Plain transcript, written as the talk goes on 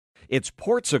It's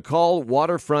Ports a Call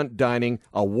waterfront dining,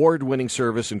 award-winning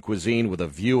service and cuisine with a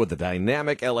view of the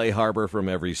dynamic L.A. harbor from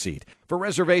every seat. For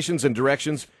reservations and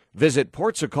directions, visit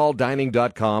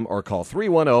portsacalldining.com or call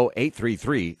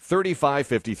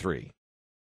 310-833-3553.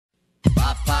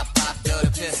 Pop, pop, pop, go to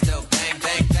pistol. Bang,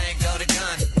 bang, bang, go to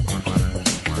gun.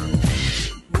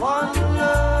 One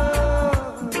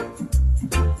love,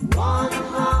 one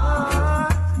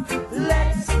heart.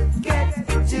 Let's get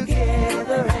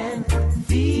together and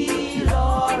feel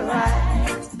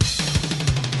alright.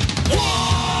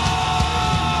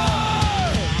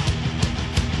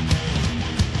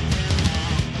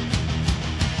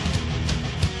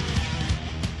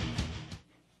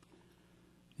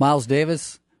 Miles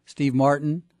Davis, Steve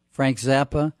Martin, Frank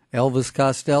Zappa, Elvis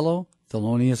Costello,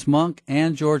 Thelonious Monk,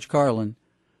 and George Carlin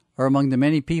are among the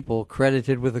many people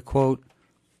credited with the quote,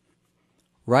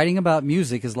 "Writing about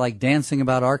music is like dancing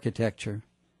about architecture."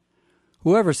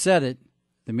 Whoever said it,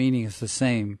 the meaning is the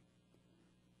same.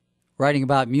 Writing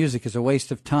about music is a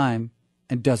waste of time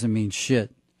and doesn't mean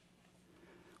shit.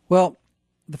 Well,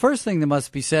 the first thing that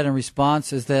must be said in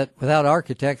response is that without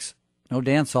architects, no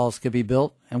dance halls could be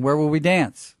built, and where will we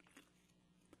dance?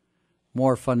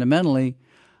 More fundamentally,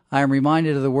 I am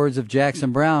reminded of the words of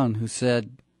Jackson Browne, who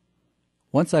said,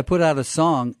 "Once I put out a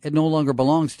song, it no longer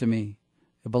belongs to me.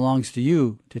 It belongs to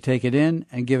you to take it in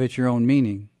and give it your own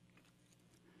meaning."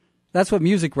 That's what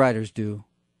music writers do,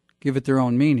 give it their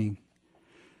own meaning.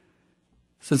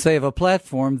 Since they have a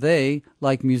platform, they,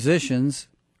 like musicians,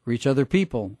 reach other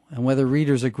people, and whether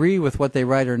readers agree with what they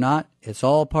write or not, it's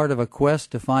all part of a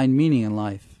quest to find meaning in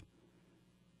life.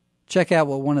 Check out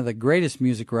what one of the greatest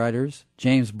music writers,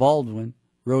 James Baldwin,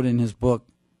 wrote in his book,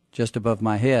 Just Above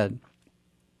My Head.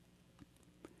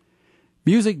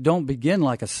 Music don't begin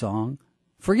like a song.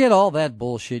 Forget all that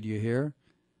bullshit you hear.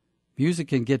 Music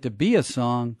can get to be a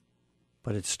song,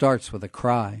 but it starts with a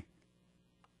cry.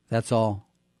 That's all.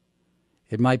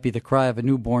 It might be the cry of a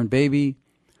newborn baby,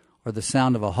 or the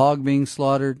sound of a hog being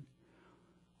slaughtered,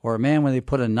 or a man when they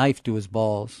put a knife to his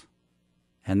balls.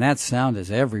 And that sound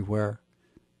is everywhere.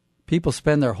 People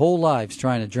spend their whole lives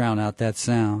trying to drown out that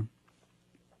sound.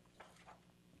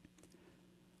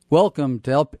 Welcome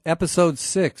to Episode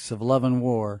 6 of Love and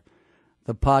War,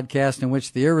 the podcast in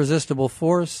which the irresistible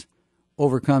force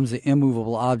overcomes the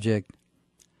immovable object.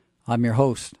 I'm your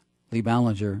host, Lee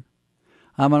Ballinger.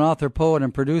 I'm an author, poet,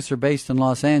 and producer based in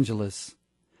Los Angeles.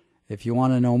 If you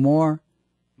want to know more,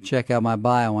 check out my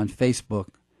bio on Facebook,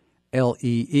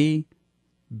 LeeBallinger.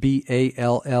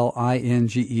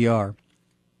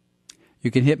 You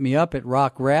can hit me up at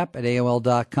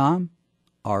rockrap@AOL.com,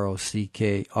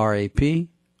 ROCKRAP,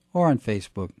 or on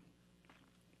Facebook.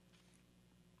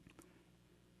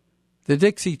 The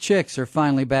Dixie Chicks are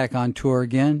finally back on tour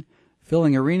again,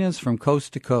 filling arenas from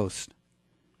coast to coast.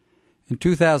 In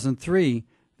 2003,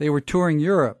 they were touring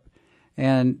Europe,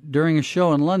 and during a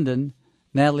show in London,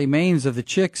 Natalie Maines of the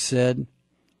Chicks said,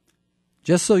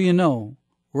 "Just so you know,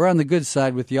 we're on the good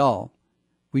side with y'all.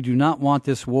 We do not want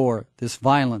this war, this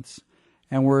violence,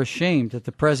 and we're ashamed that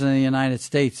the President of the United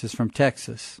States is from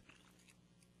Texas."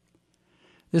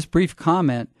 This brief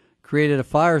comment created a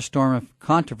firestorm of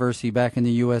controversy back in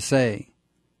the USA.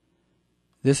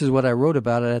 This is what I wrote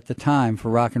about it at the time for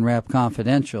Rock and Rap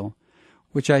Confidential,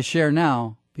 which I share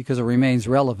now because it remains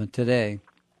relevant today.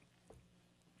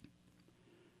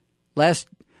 Last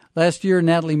year,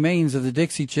 Natalie Maines of the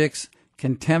Dixie Chicks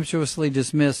contemptuously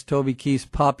dismissed Toby Keith's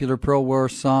popular pro-war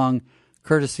song,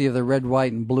 courtesy of the Red,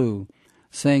 White, and Blue,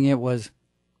 saying it was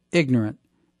ignorant,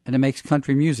 and it makes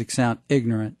country music sound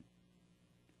ignorant.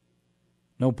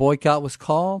 No boycott was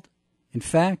called. In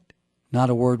fact, not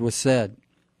a word was said.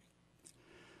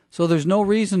 So there's no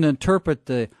reason to interpret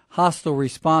the hostile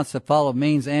response that followed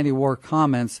Maine's anti-war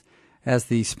comments as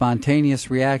the spontaneous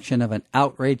reaction of an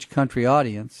outraged country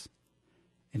audience.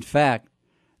 In fact,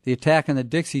 the attack on the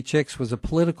Dixie Chicks was a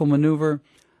political maneuver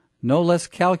no less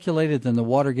calculated than the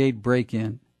Watergate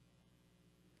break-in.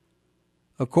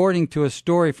 According to a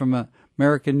story from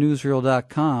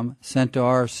AmericanNewsReel.com sent to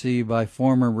RFC by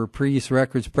former Reprise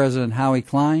Records president Howie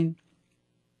Klein,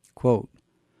 quote,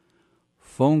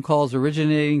 "Phone calls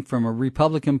originating from a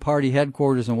Republican Party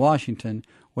headquarters in Washington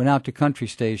went out to country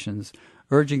stations,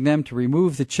 urging them to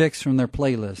remove the Chicks from their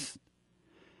playlist.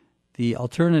 The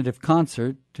alternative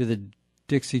concert to the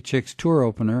Dixie Chicks tour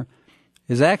opener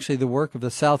is actually the work of the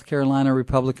South Carolina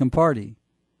Republican Party.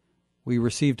 We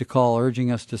received a call urging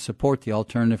us to support the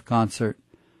alternative concert.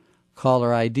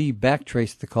 Caller ID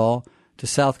backtraced the call to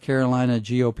South Carolina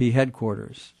GOP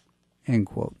headquarters." End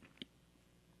quote.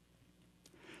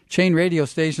 Chain radio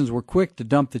stations were quick to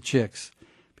dump the Chicks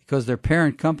because their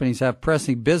parent companies have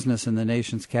pressing business in the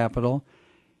nation's capital,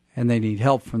 and they need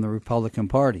help from the Republican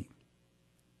Party.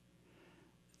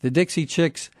 The Dixie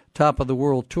Chicks Top of the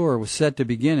World Tour was set to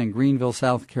begin in Greenville,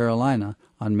 South Carolina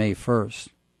on May 1st.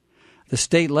 The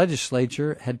state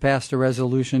legislature had passed a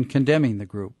resolution condemning the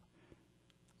group.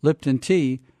 Lipton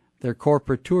Tea, their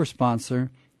corporate tour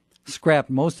sponsor, scrapped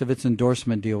most of its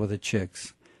endorsement deal with the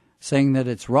Chicks, saying that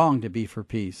it's wrong to be for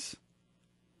peace.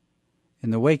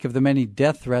 In the wake of the many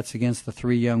death threats against the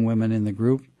 3 young women in the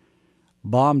group,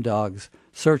 bomb dogs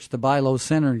searched the Bilo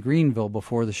Center in Greenville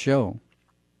before the show.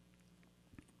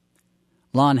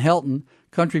 Lon Helton,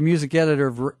 country music editor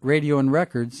of Radio and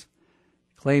Records,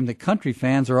 claimed that country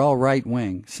fans are all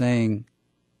right-wing, saying,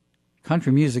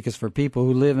 "Country music is for people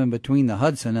who live in between the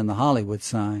Hudson and the Hollywood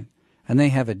sign, and they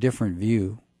have a different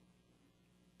view."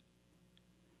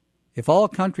 If all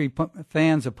country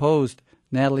fans opposed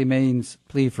Natalie Maine's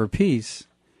plea for peace,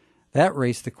 that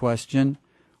raised the question,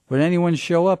 would anyone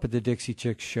show up at the Dixie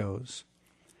Chicks shows?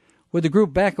 Would the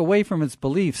group back away from its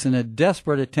beliefs in a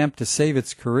desperate attempt to save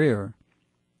its career?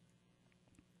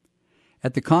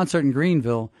 At the concert in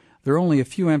Greenville, there were only a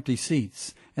few empty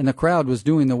seats, and the crowd was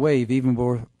doing the wave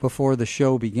even before the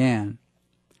show began.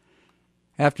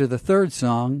 After the third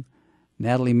song,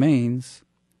 Natalie Maines,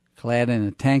 clad in a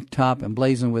tank top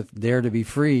emblazoned with "Dare to be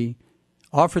Free,"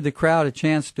 offered the crowd a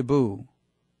chance to boo.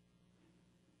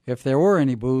 If there were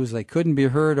any boos, they couldn't be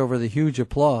heard over the huge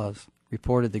applause,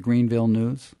 reported the Greenville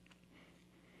News.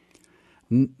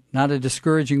 Not a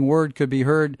discouraging word could be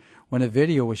heard when a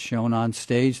video was shown on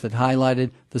stage that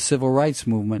highlighted the civil rights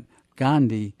movement,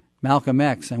 Gandhi, Malcolm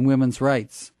X, and women's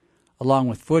rights, along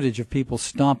with footage of people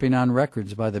stomping on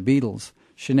records by the Beatles,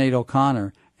 Sinead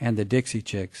O'Connor, and the Dixie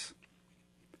Chicks.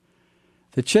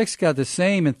 The Chicks got the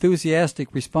same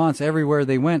enthusiastic response everywhere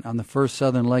they went on the first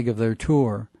southern leg of their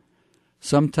tour.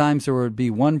 Sometimes there would be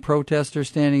one protester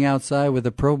standing outside with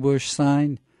a pro-Bush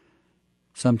sign,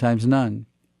 sometimes none.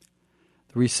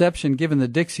 The reception given the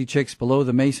Dixie Chicks below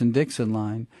the Mason-Dixon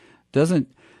line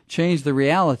doesn't change the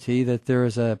reality that there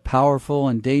is a powerful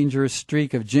and dangerous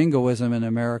streak of jingoism in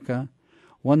America,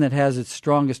 one that has its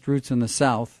strongest roots in the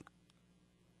South.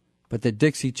 But the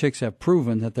Dixie Chicks have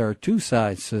proven that there are 2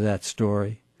 sides to that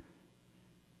story.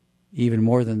 Even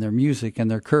more than their music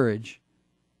and their courage,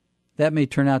 that may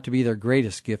turn out to be their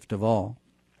greatest gift of all.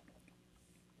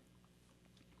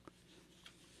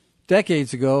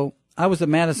 Decades ago, I was at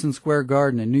Madison Square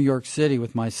Garden in New York City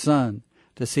with my son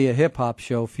to see a hip-hop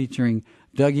show featuring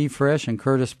Dougie Fresh and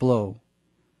Curtis Blow.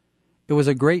 It was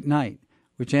a great night,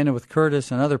 which ended with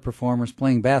Curtis and other performers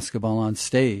playing basketball on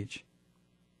stage.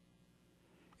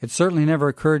 It certainly never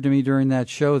occurred to me during that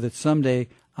show that someday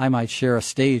I might share a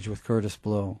stage with Curtis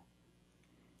Blow.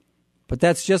 But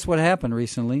that's just what happened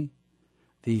recently.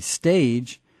 The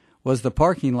stage was the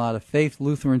parking lot of Faith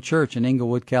Lutheran Church in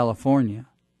Inglewood, California.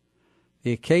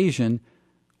 The occasion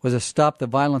was a Stop the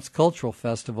Violence Cultural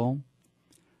Festival,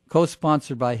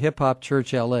 co-sponsored by Hip Hop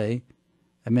Church LA,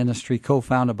 a ministry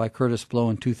co-founded by Curtis Blow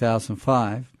in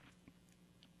 2005,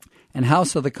 and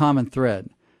House of the Common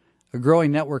Thread, a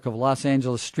growing network of Los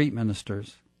Angeles street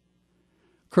ministers.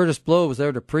 Curtis Blow was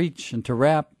there to preach and to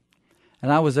rap,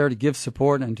 and I was there to give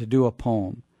support and to do a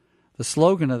poem. The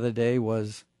slogan of the day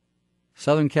was,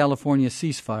 "Southern California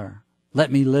ceasefire,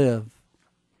 let me live."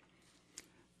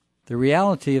 The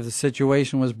reality of the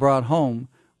situation was brought home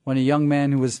when a young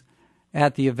man who was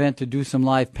at the event to do some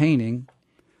live painting,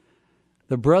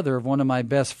 the brother of one of my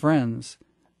best friends,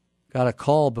 got a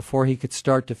call before he could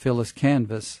start to fill his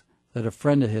canvas that a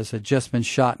friend of his had just been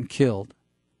shot and killed.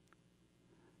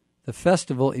 The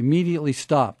festival immediately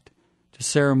stopped to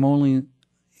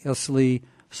ceremoniously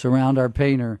surround our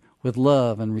painter with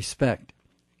love and respect.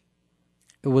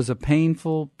 It was a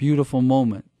painful, beautiful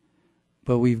moment,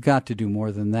 but we've got to do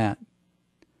more than that.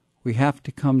 We have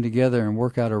to come together and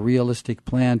work out a realistic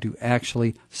plan to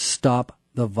actually stop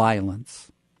the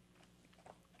violence.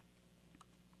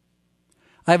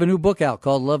 I have a new book out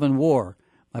called Love and War,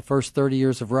 my first 30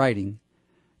 years of writing.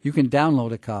 You can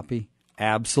download a copy,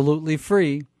 absolutely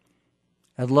free,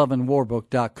 at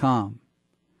loveandwarbook.com.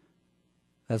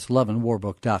 That's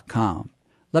loveandwarbook.com.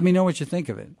 Let me know what you think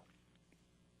of it.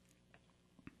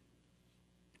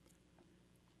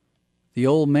 The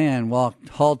old man walked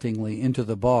haltingly into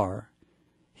the bar.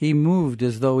 He moved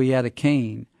as though he had a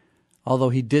cane, although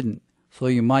he didn't, so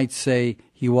you might say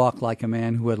he walked like a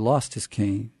man who had lost his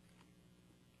cane.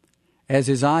 As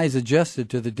his eyes adjusted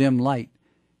to the dim light,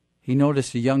 he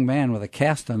noticed a young man with a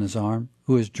cast on his arm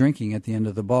who was drinking at the end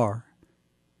of the bar.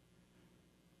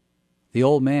 The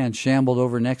old man shambled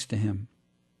over next to him.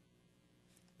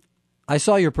 "I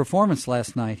saw your performance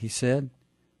last night," he said.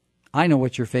 "I know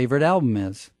what your favorite album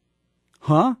is."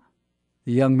 "Huh?"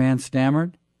 the young man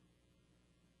stammered.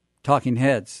 Talking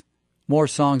Heads. More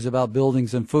songs about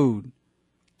buildings and food.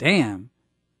 Damn,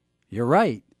 you're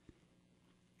right.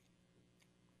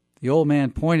 The old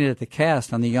man pointed at the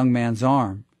cast on the young man's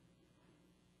arm.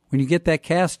 When you get that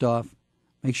cast off,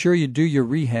 make sure you do your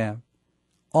rehab.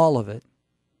 All of it.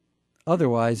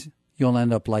 Otherwise, you'll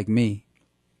end up like me.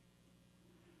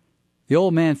 The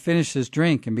old man finished his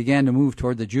drink and began to move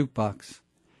toward the jukebox.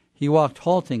 He walked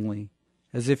haltingly,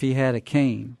 as if he had a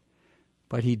cane,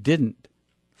 but he didn't,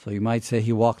 so you might say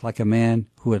he walked like a man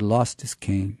who had lost his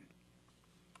cane.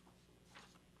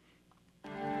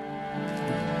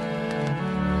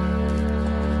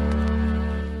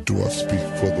 Do I speak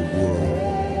for the world?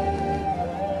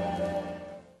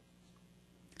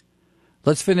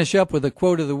 Let's finish up with a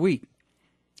quote of the week.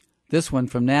 This one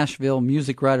from Nashville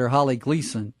music writer Holly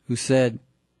Gleason, who said,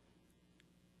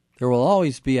 "There will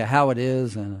always be a how it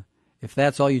is, and if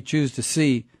that's all you choose to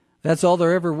see, that's all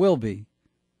there ever will be.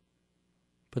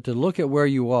 But to look at where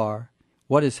you are,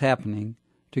 what is happening,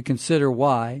 to consider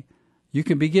why, you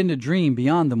can begin to dream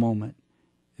beyond the moment,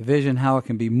 envision how it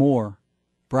can be more,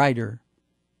 brighter,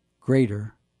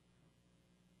 greater."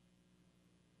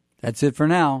 That's it for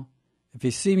now. If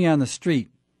you see me on the street,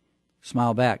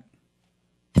 smile back.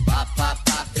 Bop,